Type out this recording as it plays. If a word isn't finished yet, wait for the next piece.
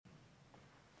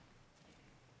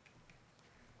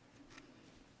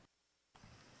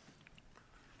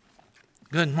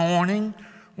Good morning.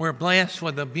 We're blessed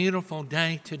with a beautiful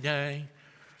day today,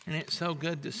 and it's so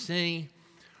good to see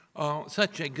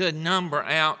such a good number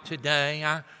out today.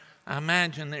 I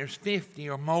imagine there's 50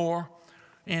 or more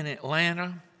in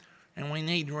Atlanta, and we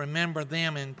need to remember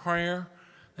them in prayer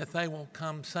that they will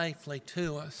come safely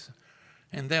to us,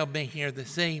 and they'll be here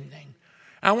this evening.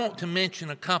 I want to mention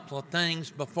a couple of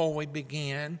things before we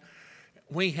begin.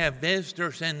 We have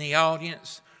visitors in the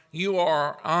audience. You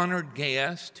are honored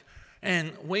guests.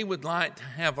 And we would like to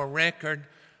have a record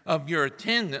of your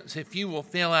attendance. If you will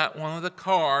fill out one of the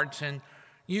cards, and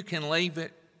you can leave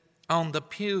it on the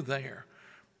pew there.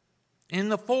 In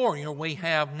the foyer, we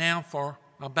have now for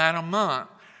about a month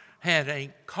had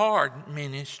a card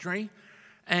ministry.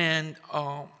 And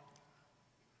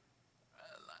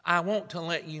I want to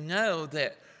let you know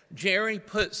that Jerry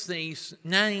puts these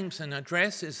names and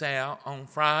addresses out on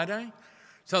Friday.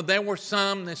 So there were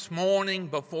some this morning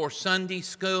before Sunday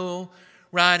school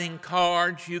writing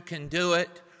cards. You can do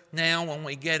it now when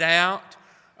we get out.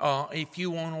 If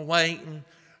you want to wait and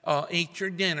eat your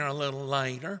dinner a little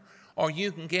later, or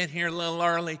you can get here a little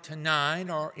early tonight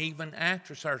or even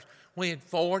after service. We had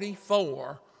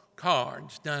 44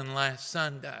 cards done last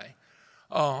Sunday.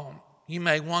 You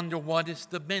may wonder, what is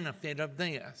the benefit of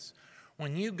this?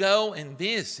 When you go and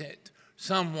visit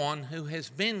someone who has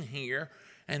been here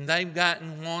and they've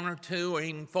gotten one or two or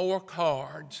even 4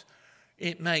 cards,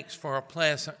 it makes for a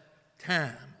pleasant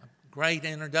time, a great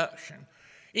introduction.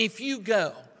 If you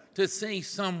go to see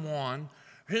someone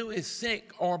who is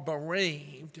sick or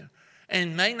bereaved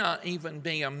and may not even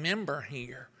be a member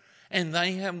here, and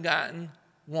they have gotten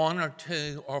 1 or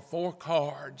 2 or 4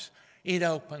 cards, it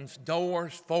opens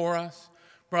doors for us.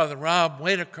 Brother Rob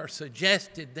Whitaker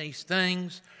suggested these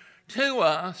things to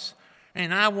us,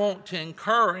 and I want to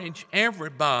encourage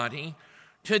everybody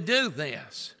to do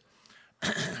this.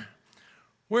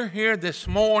 We're here this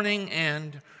morning,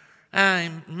 and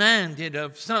I'm reminded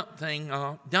of something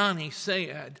Donnie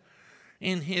said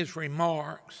in his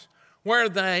remarks, where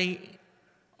they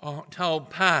told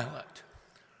Pilate,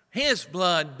 "His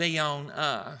blood be on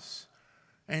us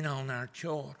and on our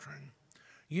children."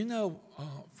 You know,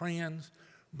 friends,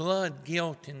 blood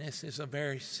guiltiness is a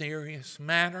very serious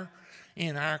matter.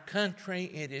 In our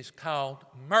country, it is called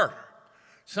murder.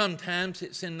 Sometimes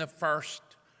it's in the first,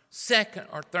 second,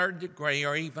 or third degree,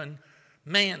 or even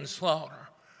manslaughter.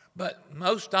 But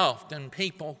most often,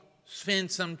 people spend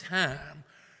some time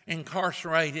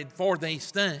incarcerated for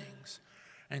these things.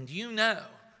 And you know,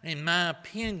 in my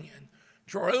opinion,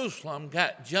 Jerusalem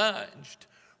got judged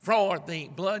for the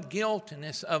blood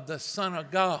guiltiness of the Son of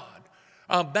God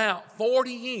about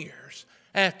 40 years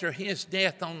after his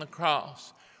death on the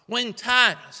cross, when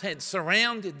Titus had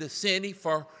surrounded the city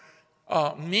for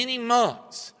many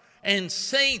months and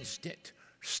sieged it,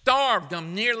 starved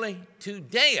them nearly to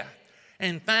death,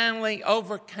 and finally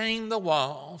overcame the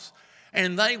walls.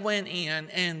 And they went in,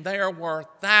 and there were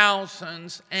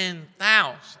thousands and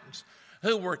thousands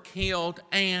who were killed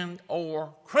and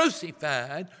or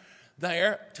crucified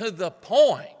there, to the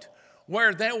point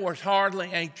where there was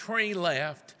hardly a tree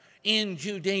left in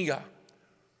Judea.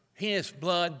 His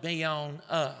blood be on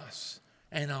us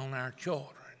and on our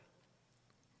children.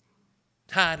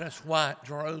 Titus wiped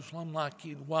Jerusalem like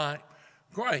you'd wipe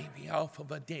gravy off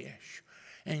of a dish.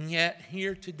 And yet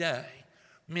here today,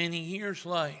 many years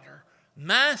later,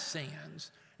 my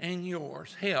sins and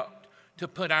yours helped to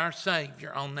put our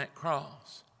Savior on that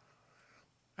cross.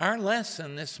 Our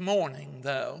lesson this morning,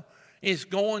 though, is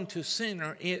going to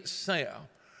center itself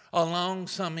along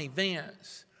some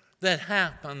events that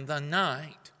happened the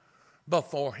night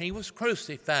before he was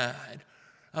crucified,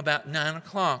 about 9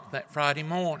 o'clock that Friday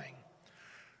morning.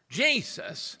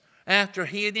 Jesus, after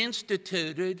he had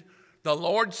instituted the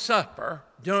Lord's Supper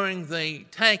during the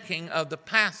taking of the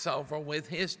Passover with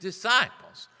his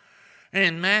disciples,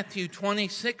 and Matthew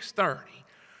 26:30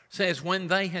 says, when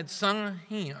they had sung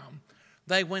a hymn,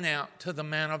 they went out to the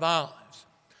Mount of Olives.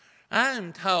 I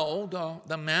am told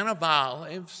the Mount of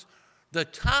Olives, the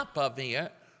top of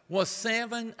it was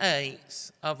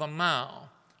 7/8 of a mile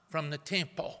from the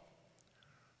temple.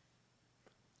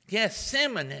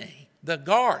 Gethsemane, the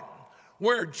garden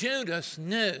where Judas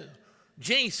knew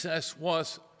Jesus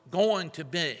was going to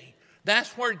be,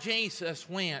 that's where Jesus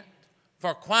went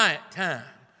for quiet time.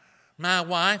 My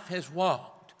wife has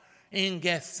walked in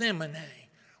Gethsemane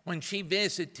when she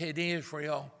visited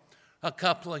Israel a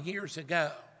couple of years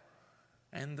ago.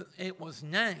 And it was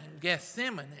named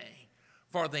Gethsemane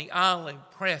for the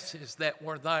olive presses that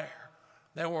were there.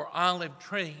 There were olive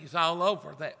trees all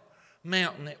over that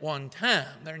mountain at one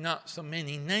time. There are not so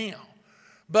many now.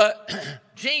 But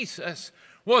Jesus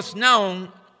was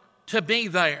known to be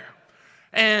there.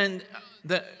 And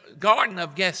the Garden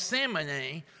of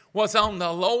Gethsemane was on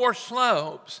the lower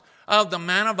slopes of the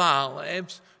Mount of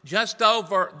Olives, just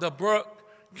over the brook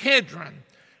Kidron.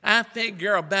 I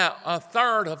figure about a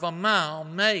third of a mile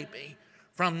maybe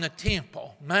from the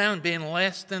temple. Might have been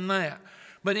less than that.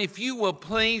 But if you will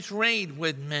please read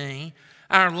with me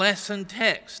our lesson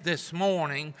text this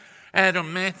morning out of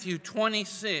Matthew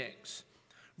 26,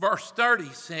 verse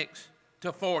 36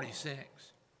 to 46.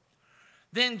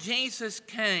 Then Jesus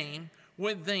came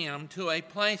with them to a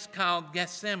place called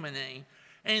Gethsemane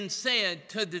and said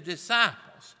to the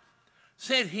disciples,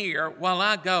 "Sit here while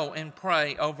I go and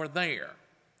pray over there."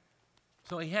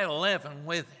 So he had 11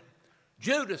 with him.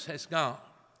 Judas has gone.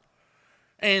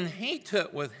 And he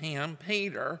took with him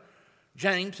Peter,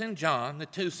 James, and John, the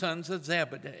two sons of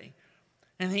Zebedee.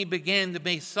 And he began to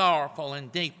be sorrowful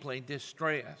and deeply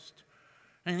distressed.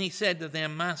 And he said to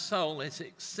them, "My soul is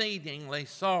exceedingly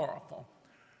sorrowful,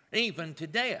 even to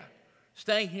death.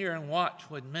 Stay here and watch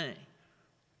with me."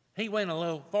 He went a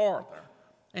little farther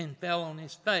and fell on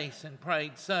his face and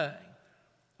prayed, saying,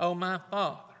 "O my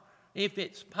Father, if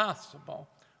it's possible,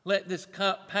 let this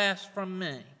cup pass from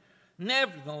me.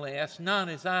 Nevertheless, not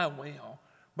as I will,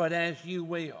 but as you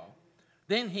will."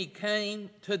 Then he came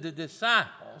to the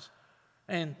disciples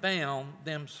and found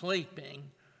them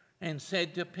sleeping and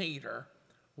said to Peter,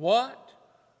 "What?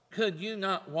 Could you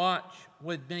not watch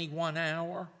with me 1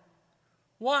 hour?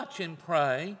 Watch and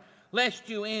pray, lest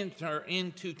you enter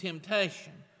into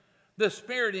temptation. The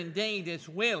spirit indeed is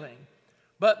willing,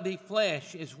 but the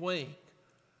flesh is weak."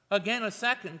 Again, a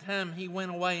second time he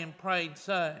went away and prayed,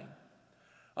 saying,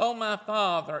 "O my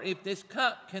Father, if this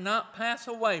cup cannot pass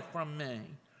away from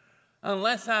me,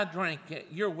 unless I drink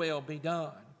it, your will be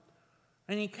done."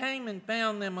 And he came and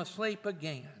found them asleep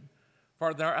again,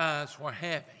 for their eyes were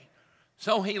heavy.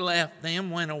 So he left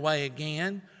them, went away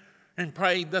again, and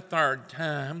prayed the third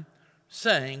time,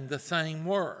 saying the same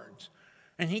words.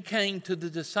 And he came to the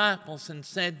disciples and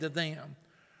said to them,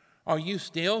 "Are you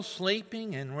still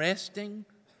sleeping and resting?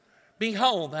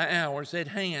 Behold, the hour is at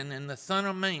hand, and the Son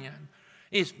of Man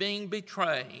is being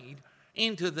betrayed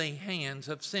into the hands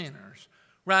of sinners.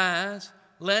 Rise,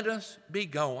 let us be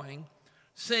going.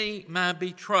 See, my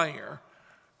betrayer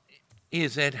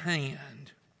is at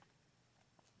hand."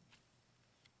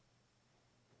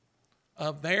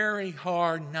 A very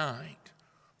hard night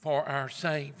for our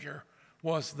Savior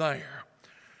was there.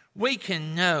 We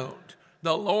can note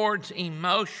the Lord's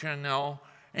emotional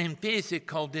and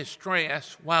physical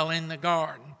distress while in the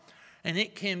garden, and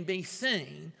it can be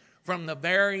seen from the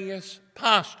various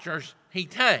postures he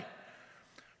took.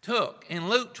 In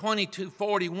Luke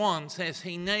 22:41 says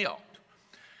he knelt.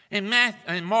 In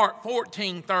Mark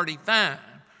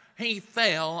 14:35, he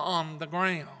fell on the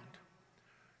ground.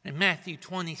 In Matthew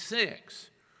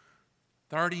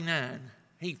 26:39,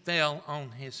 he fell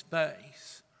on his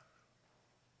face.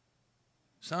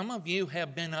 Some of you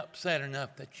have been upset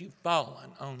enough that you've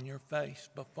fallen on your face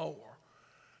before,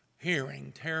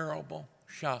 hearing terrible,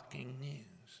 shocking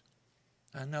news.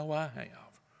 I know I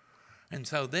have. And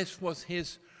so this was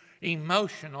his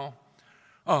emotional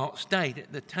state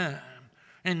at the time.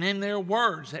 And then there are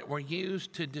words that were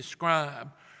used to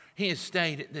describe his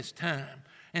state at this time.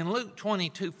 And Luke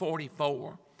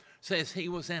 22:44 says he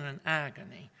was in an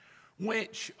agony,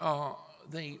 which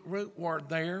the root word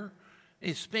there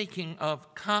is speaking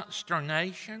of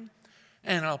consternation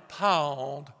and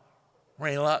appalled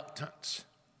reluctance.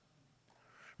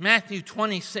 Matthew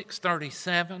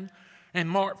 26:37 and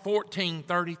Mark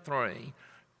 14:33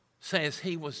 says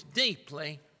he was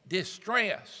deeply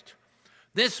distressed.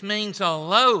 This means a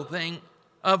loathing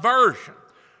aversion.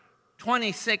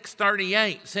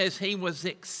 26:38 says he was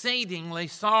exceedingly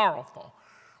sorrowful,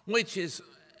 which is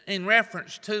in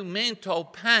reference to mental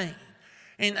pain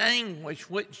and anguish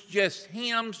which just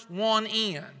hems one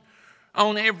in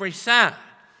on every side.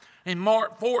 In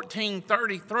Mark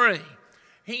 14:33,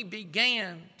 he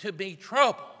began to be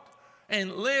troubled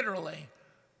and literally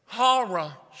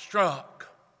horror-struck.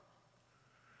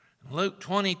 Luke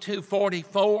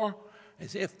 22:44,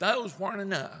 as if those weren't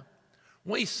enough,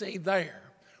 we see there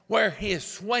where his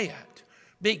sweat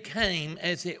became,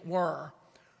 as it were,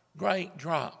 great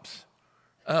drops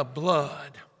of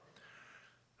blood.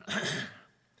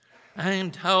 I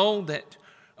am told that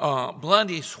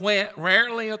bloody sweat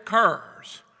rarely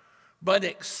occurs, but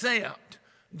except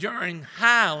during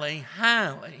highly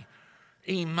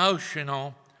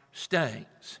emotional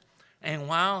states. And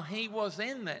while he was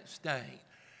in that state,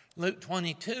 Luke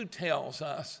 22 tells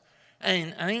us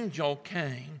an angel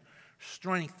came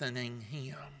strengthening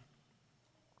him.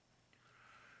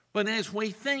 But as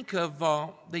we think of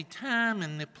the time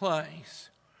and the place,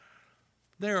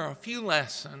 there are a few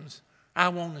lessons I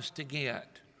want us to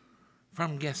get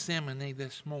from Gethsemane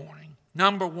this morning.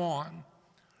 Number one,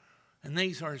 and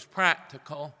these are as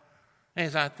practical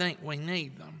as I think we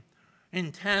need them.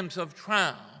 In times of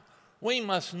trial, we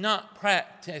must not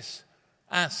practice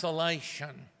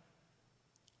isolation.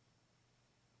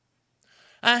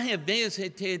 I have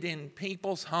visited in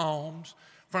people's homes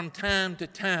from time to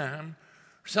time.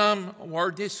 Some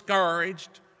were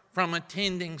discouraged from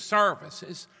attending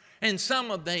services, and some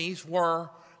of these were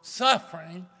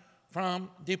suffering from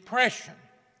depression.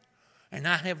 And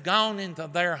I have gone into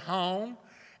their home,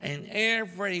 and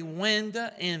every window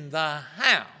in the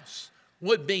house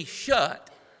would be shut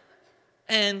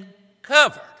and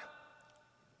covered.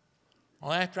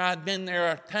 Well, after I'd been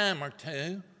there a time or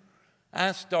two,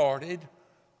 I started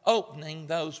opening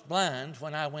those blinds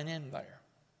when I went in there.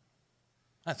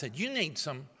 I said, you need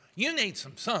some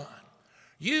sun.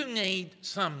 You need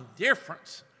some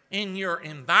difference in your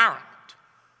environment.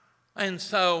 And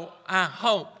so I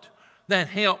hoped that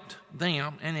helped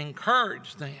them and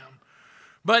encouraged them.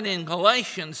 But in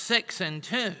Galatians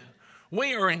 6:2,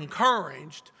 we are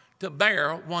encouraged to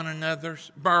bear one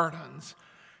another's burdens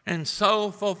and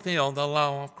so fulfill the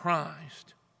law of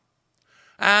Christ.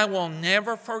 I will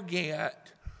never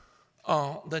forget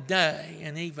the day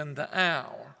and even the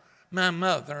hour my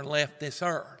mother left this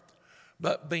earth.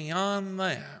 But beyond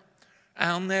that,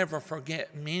 I'll never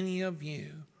forget many of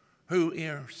you who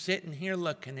are sitting here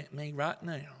looking at me right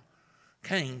now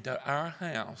came to our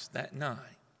house that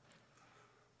night.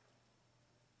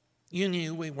 You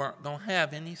knew we weren't going to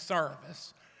have any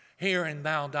service here in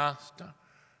Valdosta,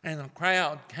 and a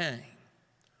crowd came.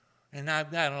 And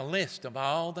I've got a list of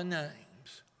all the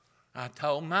names. I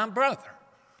told my brother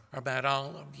about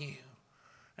all of you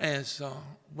as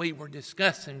we were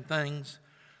discussing things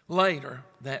later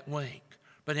that week.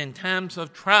 But in times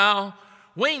of trial,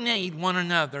 we need one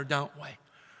another, don't we?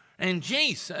 And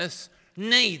Jesus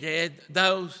needed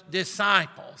those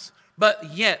disciples,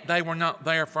 but yet they were not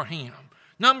there for him.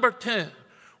 Number two,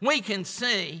 we can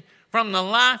see from the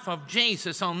life of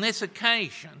Jesus on this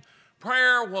occasion,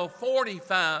 prayer will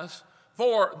fortify us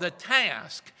for the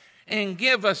task and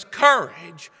give us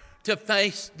courage to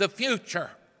face the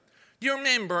future. Do you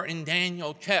remember in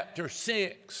Daniel chapter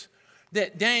 6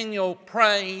 that Daniel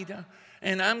prayed,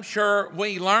 and I'm sure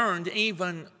we learned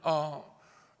even a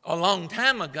long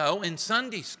time ago in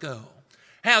Sunday school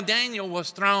how Daniel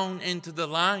was thrown into the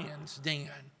lion's den.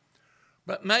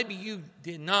 But maybe you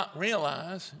did not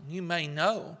realize, you may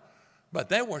know, but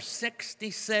there were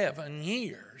 67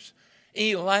 years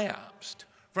elapsed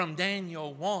from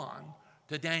Daniel 1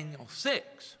 to Daniel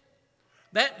 6.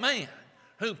 That man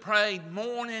who prayed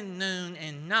morning, noon,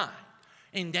 and night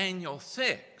in Daniel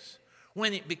 6,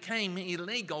 when it became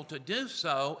illegal to do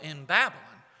so in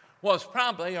Babylon, was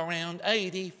probably around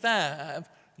 85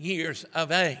 years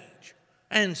of age.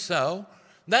 And so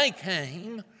they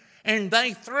came and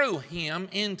they threw him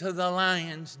into the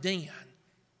lion's den.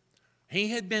 He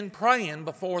had been praying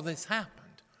before this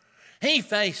happened. He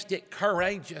faced it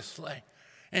courageously,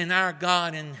 and our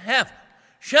God in heaven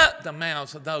shut the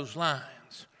mouths of those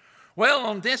lions. Well,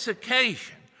 on this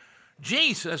occasion,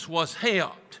 Jesus was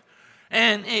helped,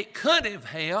 and it could have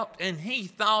helped, and he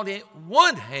thought it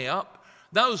would help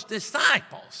those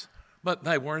disciples, but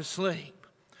they were asleep.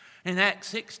 In Acts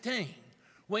 16,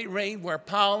 we read where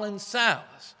Paul and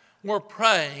Silas were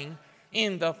praying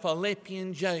in the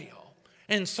Philippian jail,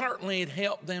 and certainly it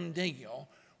helped them deal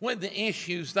with the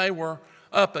issues they were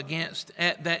up against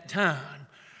at that time.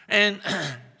 And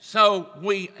so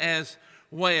we as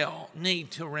well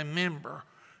need to remember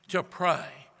to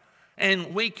pray.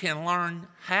 And we can learn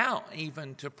how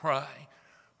even to pray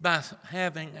by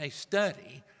having a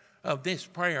study of this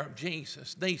prayer of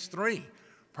Jesus, these three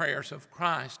prayers of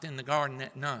Christ in the garden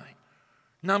at night.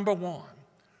 Number one,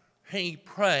 he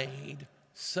prayed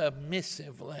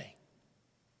submissively.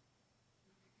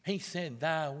 He said,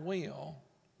 "Thy will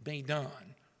be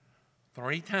done,"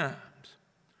 3 times.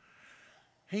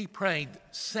 He prayed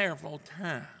several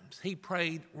times. He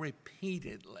prayed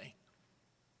repeatedly.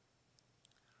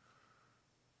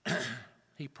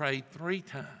 He prayed 3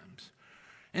 times.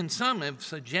 And some have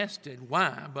suggested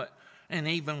why, and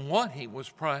even what he was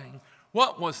praying.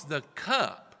 What was the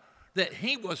cup that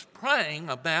he was praying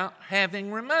about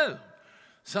having removed?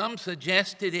 Some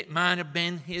suggested it might have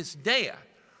been his death.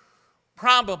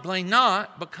 Probably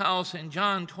not, because in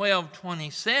John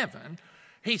 12:27,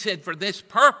 he said, "For this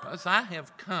purpose I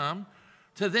have come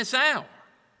to this hour."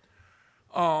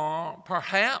 Or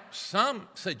perhaps some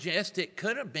suggest it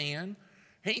could have been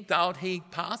he thought he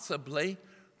possibly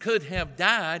could have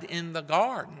died in the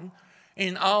garden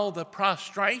in all the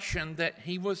prostration that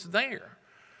he was there.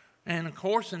 And of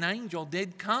course, an angel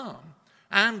did come,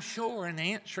 I'm sure, in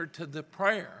answer to the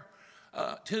prayer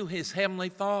to his heavenly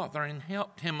Father and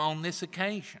helped him on this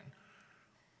occasion.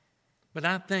 But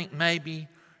I think maybe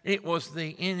it was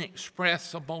the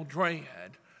inexpressible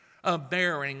dread of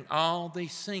bearing all the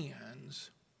sins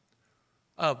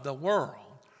of the world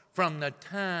from the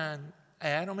time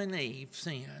Adam and Eve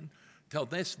sinned till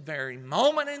this very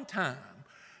moment in time,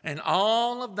 and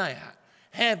all of that,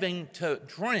 having to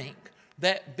drink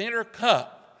that bitter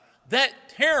cup, that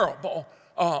terrible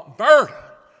burden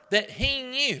that he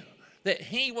knew that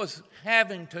he was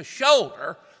having to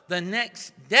shoulder the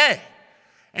next day.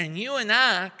 And you and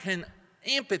I can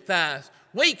empathize.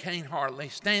 We can't hardly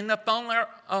stand up on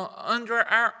under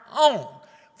our own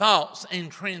faults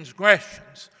and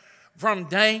transgressions from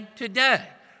day to day.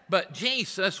 But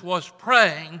Jesus was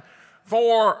praying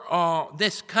for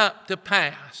this cup to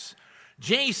pass.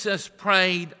 Jesus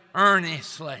prayed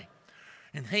earnestly.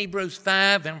 In Hebrews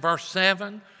 5 and verse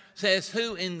 7 says,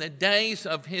 who in the days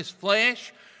of his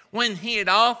flesh, when he had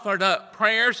offered up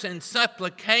prayers and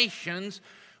supplications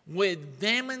with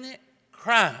vehement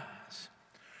cries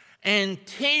and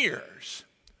tears.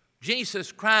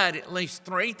 Jesus cried at least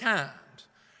 3 times.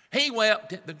 He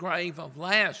wept at the grave of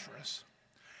Lazarus.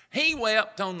 He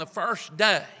wept on the first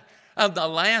day of the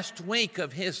last week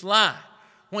of his life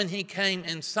when he came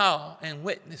and saw and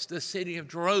witnessed the city of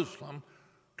Jerusalem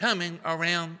coming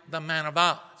around the Mount of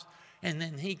Olives. And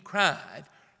then he cried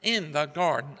in the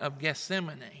Garden of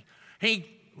Gethsemane. He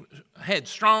had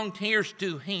strong tears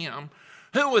to him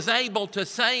who was able to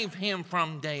save him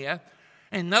from death.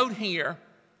 And note here,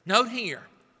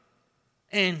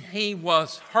 and he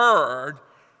was heard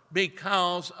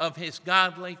because of his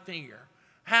godly fear.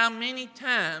 How many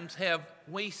times have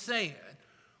we said,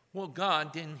 well,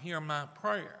 God didn't hear my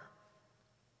prayer?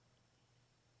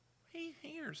 He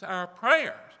hears our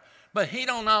prayers, but he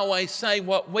don't always say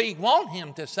what we want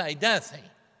him to say, does he?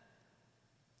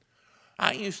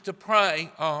 I used to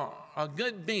pray a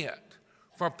good bit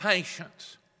for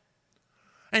patience.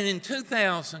 And in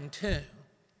 2002,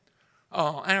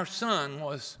 our son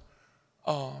was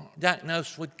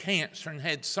diagnosed with cancer and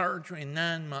had surgery and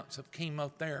 9 months of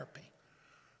chemotherapy.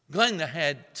 Glenda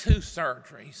had 2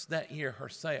 surgeries that year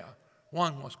herself.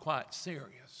 One was quite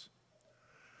serious.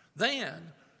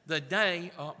 Then, the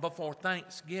day before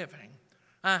Thanksgiving,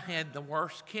 I had the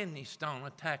worst kidney stone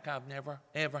attack I've never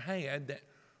ever had that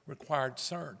required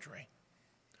surgery.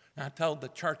 And I told the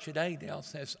church at Adel,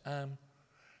 says, I'm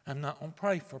not going to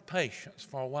pray for patience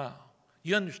for a while.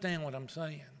 You understand what I'm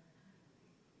saying?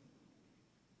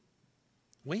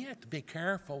 We have to be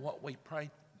careful what we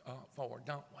pray for,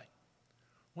 don't we?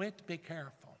 We have to be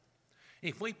careful.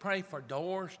 If we pray for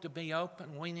doors to be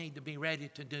open, we need to be ready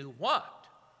to do what?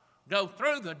 Go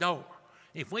through the door.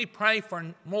 If we pray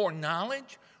for more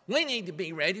knowledge, we need to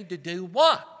be ready to do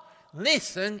what?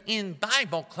 Listen in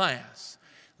Bible class.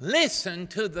 Listen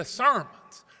to the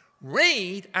sermons.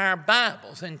 Read our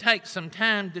Bibles and take some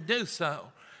time to do so,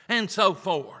 and so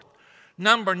forth.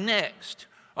 Next,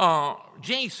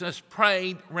 Jesus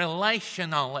prayed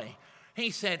relationally.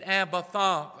 He said, Abba,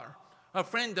 Father. A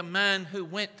friend of mine who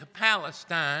went to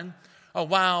Palestine a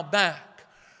while back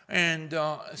and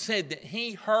said that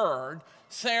he heard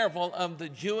several of the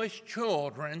Jewish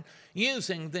children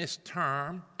using this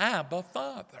term, Abba,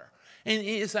 Father. And it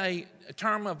is a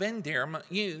term of endearment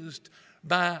used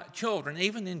by children,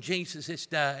 even in Jesus'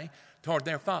 day, toward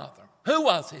their father. Who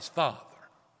was his father?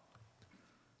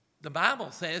 The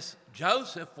Bible says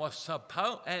Joseph was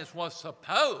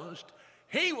supposed,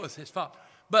 he was his father.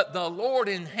 But the Lord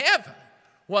in heaven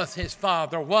was his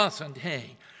father, wasn't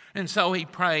he? And so he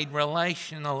prayed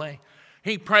relationally.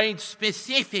 He prayed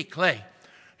specifically.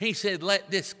 He said, let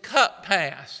this cup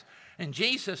pass. And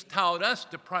Jesus taught us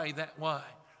to pray that way.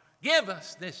 Give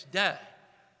us this day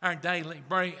our daily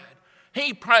bread.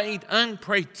 He prayed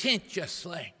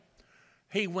unpretentiously.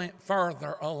 He went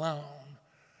further alone.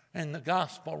 And the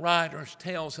gospel writers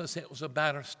tells us it was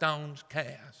about a stone's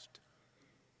cast.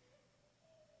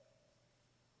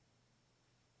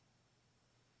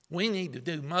 We need to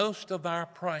do most of our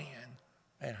praying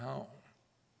at home.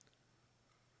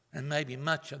 And maybe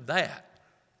much of that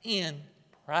in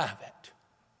private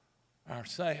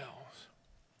ourselves.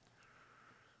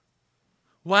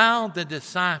 While the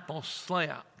disciples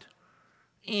slept,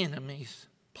 enemies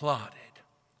plotted.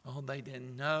 Oh, they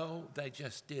didn't know. They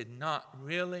just did not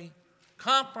really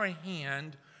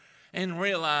comprehend and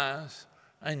realize,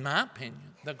 in my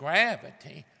opinion, the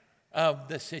gravity of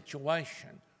the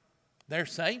situation. Their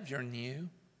Savior knew.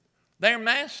 Their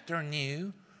Master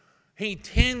knew. He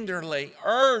tenderly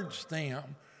urged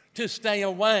them to stay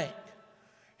awake.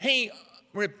 He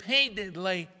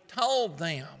repeatedly told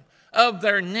them of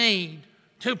their need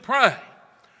to pray.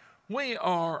 We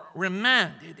are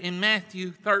reminded in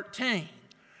Matthew 13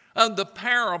 of the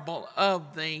parable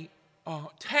of the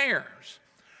tares,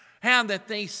 how that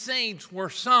these seeds were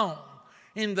sown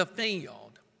in the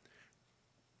field.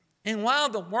 And while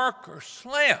the workers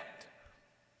slept,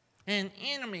 an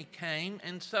enemy came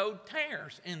and sowed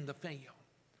tares in the field.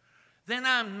 Then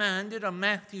I'm reminded of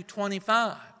Matthew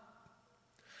 25,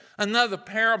 another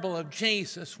parable of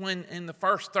Jesus, when in the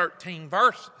first 13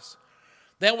 verses,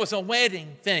 there was a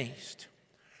wedding feast.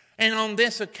 And on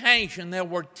this occasion, there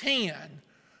were 10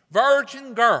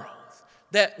 virgin girls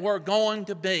that were going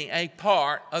to be a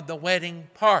part of the wedding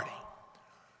party.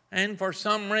 And for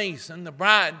some reason, the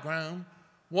bridegroom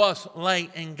was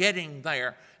late in getting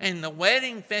there. And the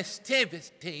wedding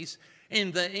festivities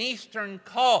in the Eastern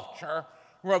culture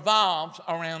revolves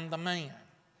around the man.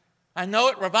 I know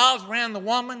it revolves around the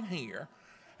woman here.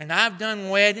 And I've done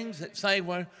weddings that say,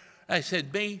 well, they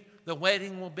said, the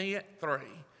wedding will be at 3.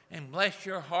 And bless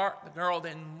your heart, the girl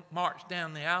didn't march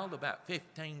down the aisle about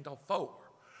 15 to 4.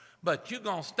 But you're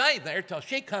going to stay there till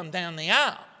she comes down the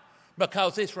aisle,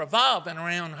 because it's revolving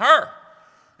around her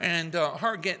and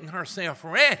her getting herself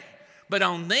ready. But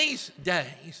on these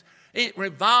days, it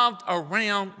revolved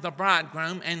around the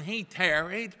bridegroom, and he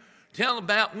tarried till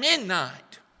about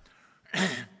midnight.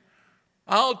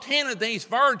 All 10 of these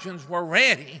virgins were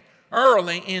ready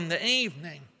early in the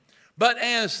evening. But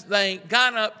as they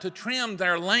got up to trim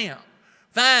their lamp,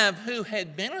 5 who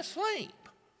had been asleep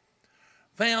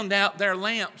found out their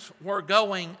lamps were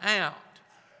going out,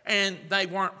 and they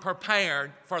weren't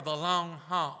prepared for the long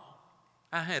haul.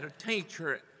 I had a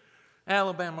teacher at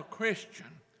Alabama Christian.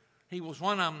 He was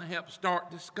one of them that helped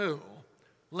start the school,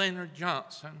 Leonard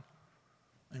Johnson.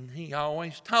 And he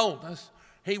always told us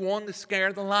he wanted to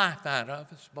scare the life out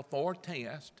of us before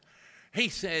test. He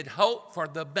said, hope for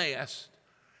the best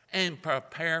and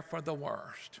prepare for the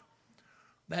worst.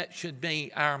 That should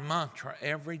be our mantra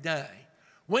every day.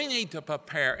 We need to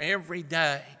prepare every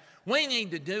day. We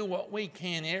need to do what we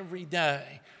can every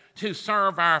day to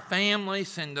serve our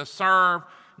families and to serve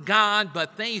God.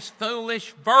 But these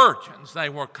foolish virgins, they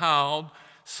were called,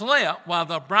 slept while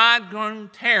the bridegroom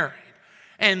tarried,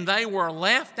 and they were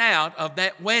left out of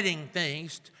that wedding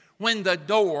feast when the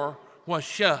door was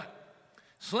shut.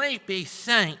 Sleepy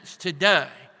saints today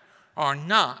are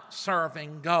not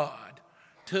serving God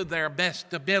to their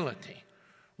best ability.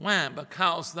 Why?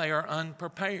 Because they are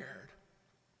unprepared.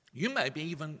 You may be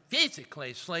even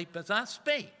physically asleep as I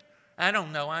speak. I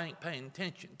don't know. I ain't paying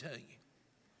attention to you.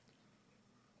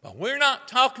 But we're not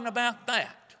talking about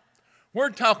that.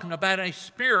 We're talking about a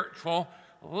spiritual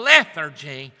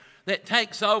lethargy that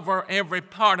takes over every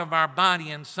part of our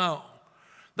body and soul.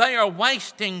 They are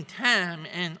wasting time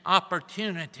and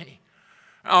opportunity.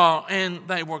 And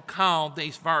they were called,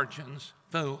 these virgins,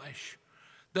 foolish.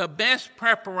 The best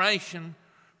preparation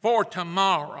for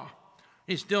tomorrow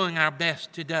is doing our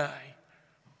best today.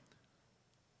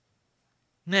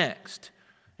 Next,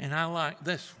 and I like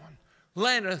this one,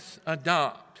 let us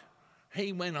adopt.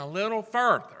 He went a little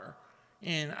further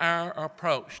in our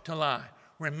approach to life.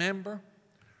 Remember,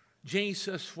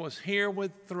 Jesus was here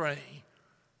with 3.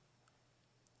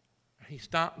 He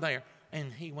stopped there,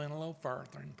 and he went a little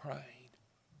further and prayed.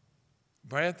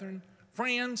 Brethren,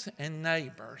 friends, and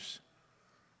neighbors,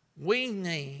 we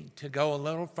need to go a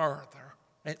little further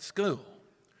at school.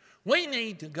 We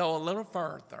need to go a little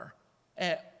further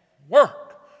at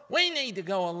work. We need to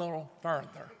go a little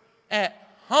further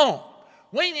at home.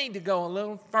 We need to go a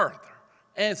little further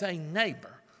as a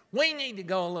neighbor. We need to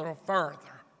go a little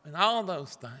further in all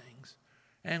those things.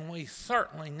 And we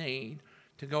certainly need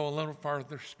to go a little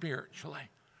further spiritually.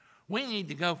 We need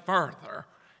to go further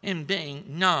in being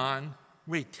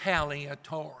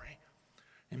non-retaliatory.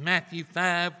 In Matthew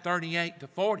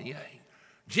 5:38-48,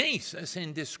 Jesus,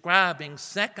 in describing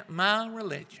second-mile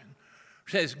religion,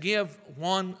 says, give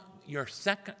one your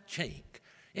second cheek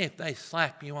if they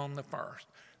slap you on the first.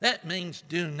 That means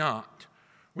do not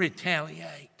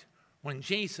retaliate. When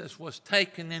Jesus was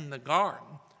taken in the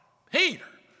garden, Peter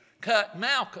cut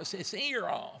Malchus' ear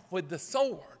off with the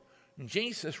sword, and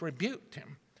Jesus rebuked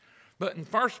him. But in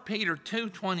 1 Peter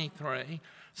 2:23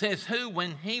 says, who,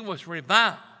 when he was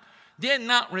reviled, did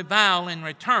not revile in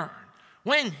return.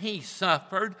 When he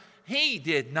suffered, he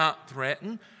did not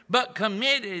threaten, but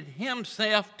committed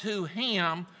himself to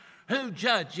him who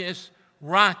judges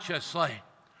righteously.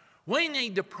 We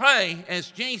need to pray,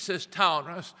 as Jesus taught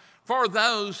us, for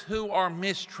those who are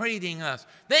mistreating us.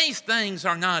 These things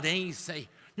are not easy.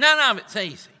 None of it's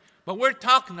easy. But we're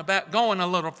talking about going a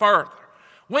little further.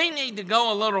 We need to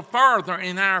go a little further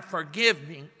in our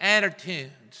forgiving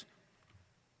attitudes.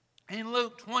 In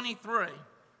Luke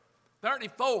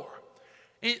 23:34,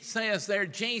 it says there,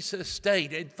 Jesus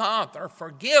stated, Father,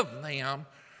 forgive them,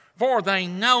 for they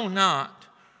know not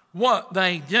what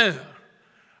they do.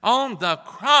 On the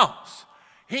cross,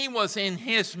 he was in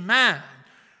his mind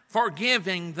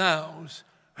forgiving those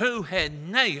who had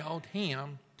nailed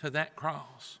him to that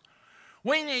cross.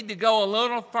 We need to go a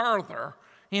little further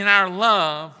in our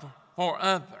love for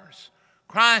others.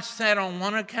 Christ said on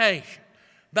one occasion,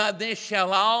 by this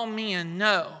shall all men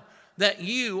know that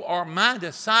you are my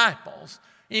disciples,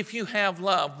 if you have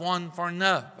love one for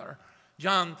another.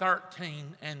 John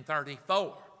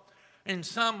 13:34. And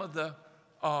some of the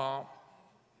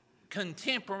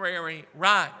contemporary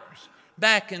writers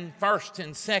back in 1st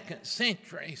and 2nd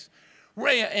centuries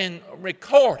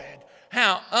recorded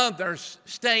how others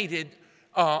stated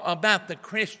about the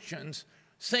Christians,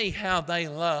 see how they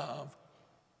love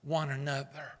one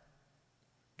another.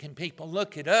 Can people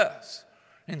look at us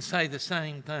and say the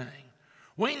same thing?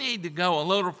 We need to go a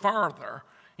little further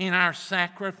in our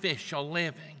sacrificial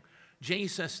living.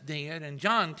 Jesus did. In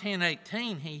John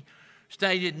 10:18, he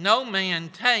stated, no man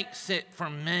takes it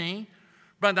from me,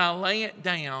 but I lay it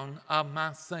down of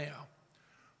myself.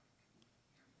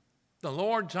 The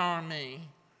Lord's army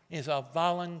is a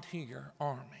volunteer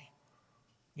army.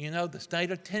 You know, the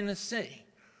state of Tennessee,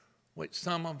 which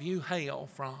some of you hail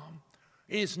from,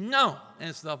 is known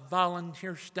as the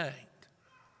volunteer state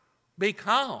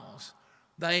because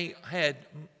they had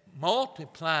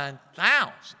multiplied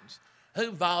thousands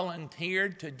who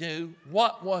volunteered to do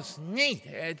what was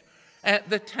needed at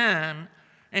the time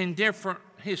in different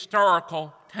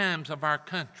historical times of our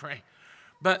country.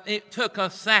 But it took a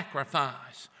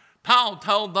sacrifice. Paul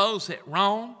told those at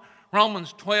Rome,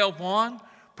 Romans 12:1,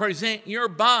 present your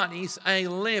bodies a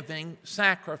living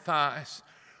sacrifice.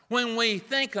 When we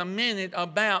think a minute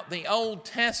about the Old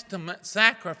Testament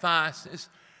sacrifices,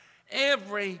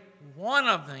 every one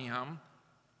of them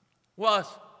was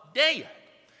dead,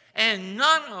 and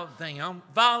none of them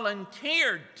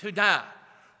volunteered to die.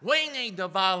 We need to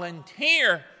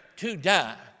volunteer to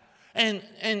die. And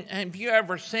have you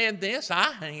ever said this?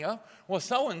 I have. Well,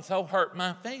 so-and-so hurt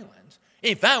my feelings.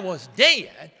 If I was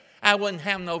dead, I wouldn't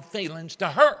have no feelings to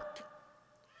hurt.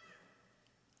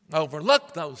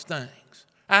 Overlook those things.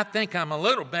 I think I'm a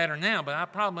little better now, but I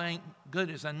probably ain't good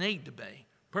as I need to be.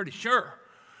 Pretty sure.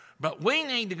 But we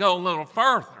need to go a little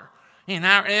further in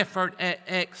our effort at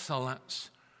excellence.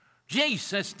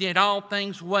 Jesus did all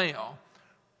things well.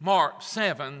 Mark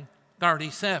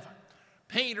 7:37.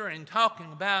 Peter, in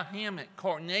talking about him at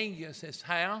Cornelius'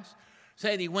 house,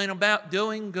 said he went about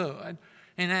doing good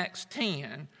in Acts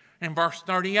 10 and verse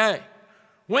 38.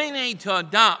 We need to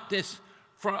adopt this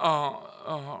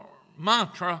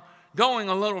mantra, going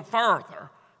a little further,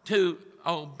 to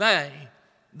obey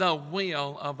the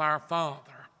will of our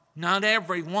Father. Not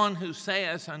everyone who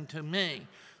says unto me,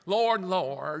 Lord,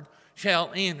 Lord,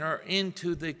 shall enter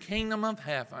into the kingdom of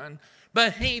heaven,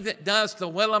 but he that does the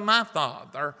will of my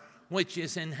Father, which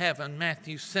is in heaven.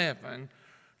 Matthew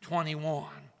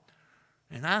 7:21.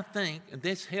 And I think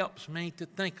this helps me to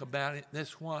think about it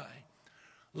this way.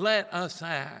 Let us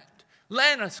act.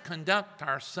 Let us conduct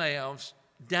ourselves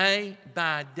day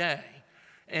by day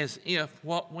as if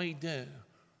what we do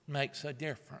makes a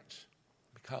difference,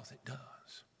 because it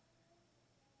does.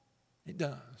 It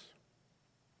does.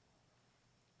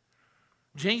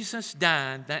 Jesus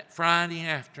died that Friday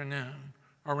afternoon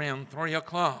around 3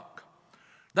 o'clock.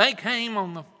 They came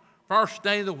on the first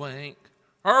day of the week,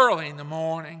 early in the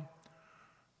morning,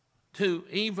 to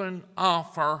even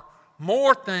offer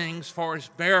more things for his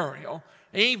burial,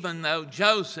 even though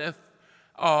Joseph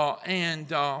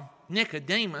and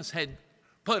Nicodemus had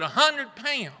put 100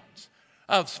 pounds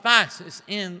of spices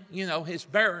in, his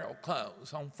burial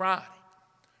clothes on Friday.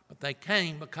 But they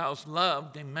came because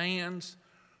love demands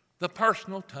the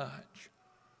personal touch,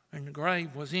 and the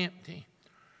grave was empty.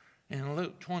 In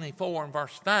Luke 24 and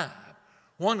verse 5,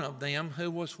 one of them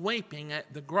who was weeping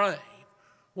at the grave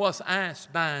was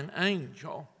asked by an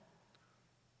angel,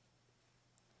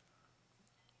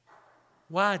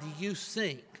 why do you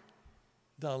seek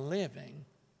the living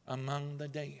among the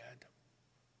dead?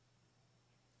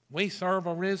 We serve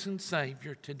a risen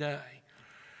Savior today,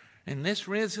 and this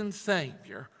risen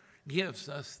Savior gives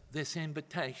us this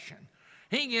invitation.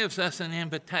 He gives us an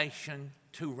invitation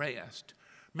to rest.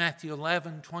 Matthew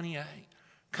 11:28.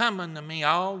 Come unto me,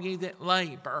 all ye that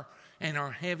labor and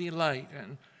are heavy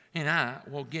laden, and I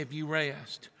will give you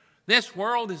rest. This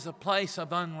world is a place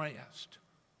of unrest.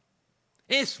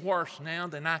 It's worse now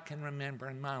than I can remember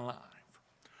in my life.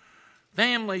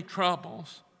 Family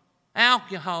troubles,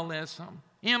 alcoholism,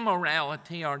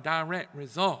 immorality are direct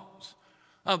results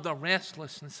of the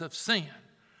restlessness of sin.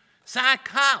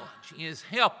 Psychology is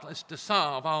helpless to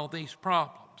solve all these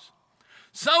problems.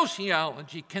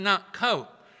 Sociology cannot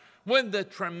cope with the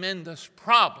tremendous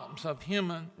problems of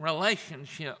human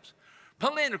relationships.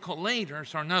 Political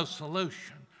leaders are no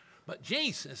solution. But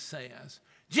Jesus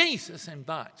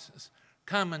invites us,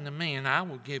 come unto me and I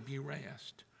will give you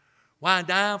rest. Why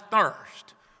die of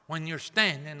thirst when you're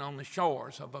standing on the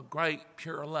shores of a great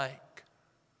pure lake?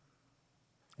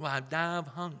 Why die of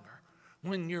hunger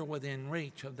when you're within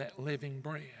reach of that living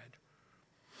bread?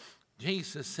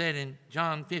 Jesus said in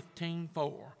John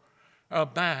 15:4,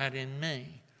 abide in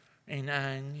me and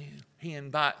I in you. He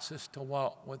invites us to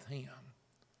walk with him.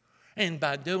 And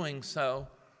by doing so,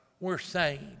 we're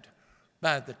saved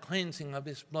by the cleansing of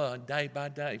his blood day by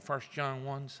day, 1 John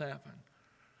 1:7.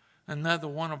 Another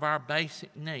one of our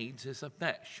basic needs is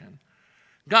affection.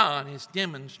 God has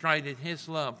demonstrated his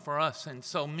love for us in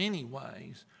so many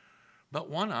ways, but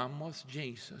one of them was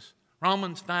Jesus.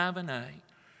 Romans 5:8.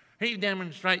 He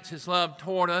demonstrates his love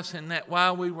toward us in that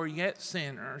while we were yet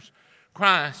sinners,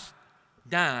 Christ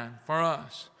died for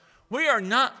us. We are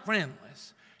not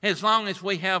friendless as long as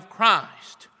we have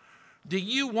Christ. Do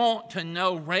you want to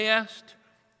know rest,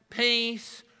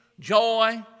 peace,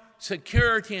 joy,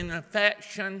 security, and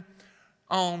affection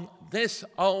on this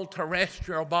old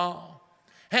terrestrial ball?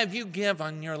 Have you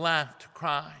given your life to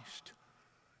Christ?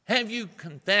 Have you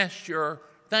confessed your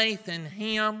faith in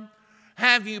him?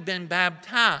 Have you been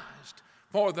baptized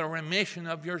for the remission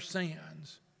of your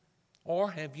sins?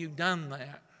 Or have you done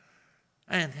that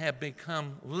and have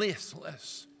become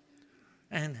listless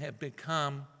and have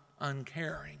become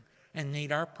uncaring and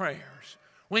need our prayers?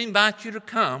 We invite you to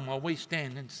come while we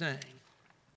stand and sing.